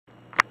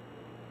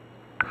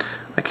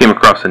I came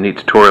across a neat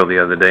tutorial the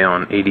other day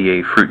on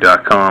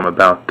adafruit.com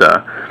about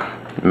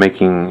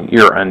making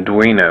your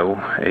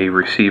Arduino a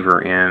receiver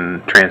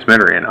and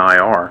transmitter in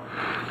IR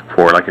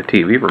for like a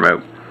TV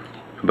remote.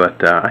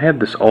 But I had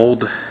this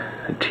old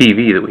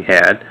TV that we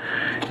had,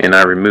 and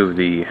I removed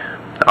the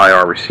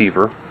IR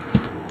receiver,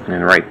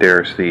 and right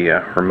there's the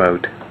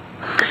remote.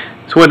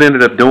 So what I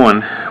ended up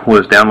doing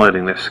was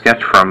downloading this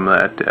sketch from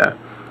that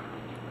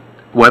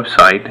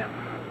website,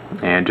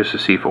 and just to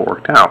see if it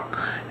worked out,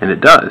 and it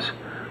does.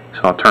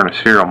 So I'll turn the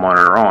serial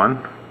monitor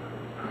on,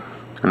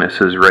 and it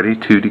says ready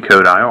to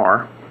decode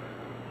IR,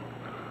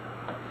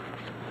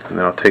 and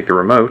then I'll take the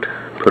remote,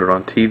 put it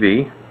on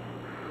TV,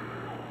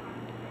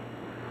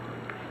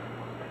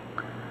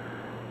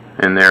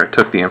 and there it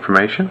took the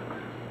information.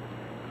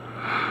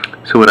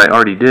 So what I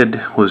already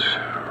did was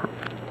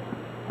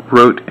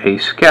wrote a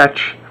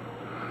sketch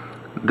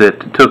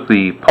that took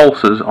the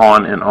pulses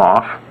on and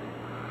off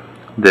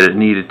that it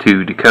needed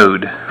to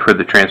decode for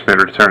the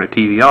transmitter to turn the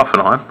TV off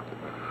and on.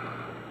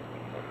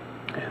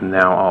 And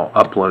now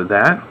I'll upload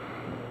that.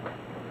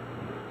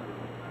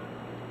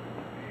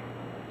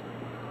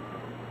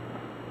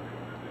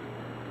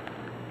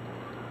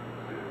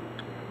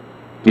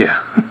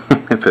 Yeah,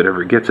 if it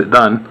ever gets it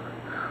done.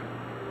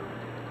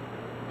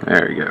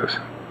 There he goes.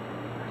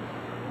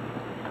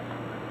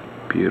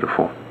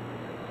 Beautiful.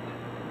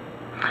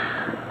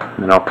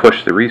 And then I'll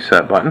push the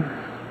reset button.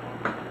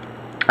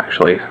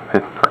 Actually,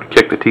 it already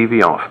kicked the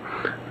TV off.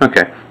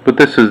 Okay, but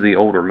this is the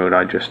older mode.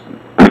 I'm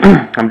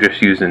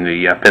just using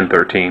the pin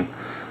 13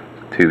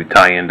 to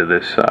tie into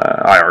this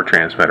IR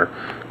transmitter.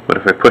 But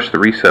if I push the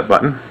reset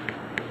button,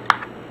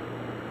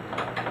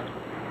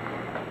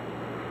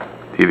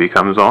 TV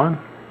comes on.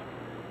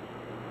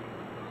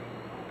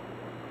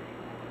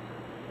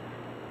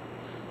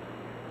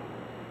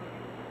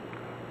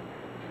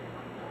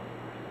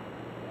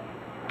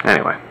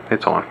 Anyway,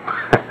 it's on.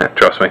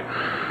 Trust me.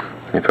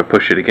 If I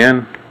push it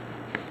again,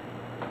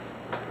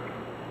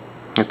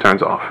 it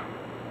turns off.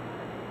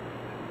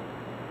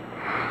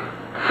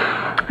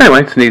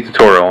 Anyway, it's a neat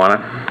tutorial on it.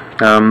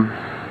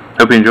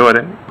 Hope you enjoyed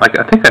it. Like,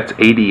 I think that's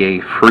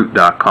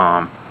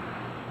adafruit.com.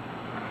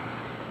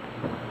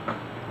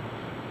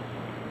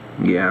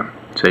 Yeah,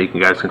 so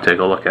you guys can take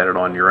a look at it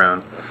on your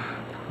own.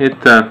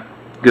 It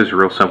gives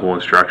real simple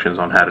instructions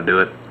on how to do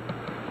it.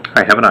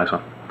 Alright, have a nice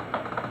one.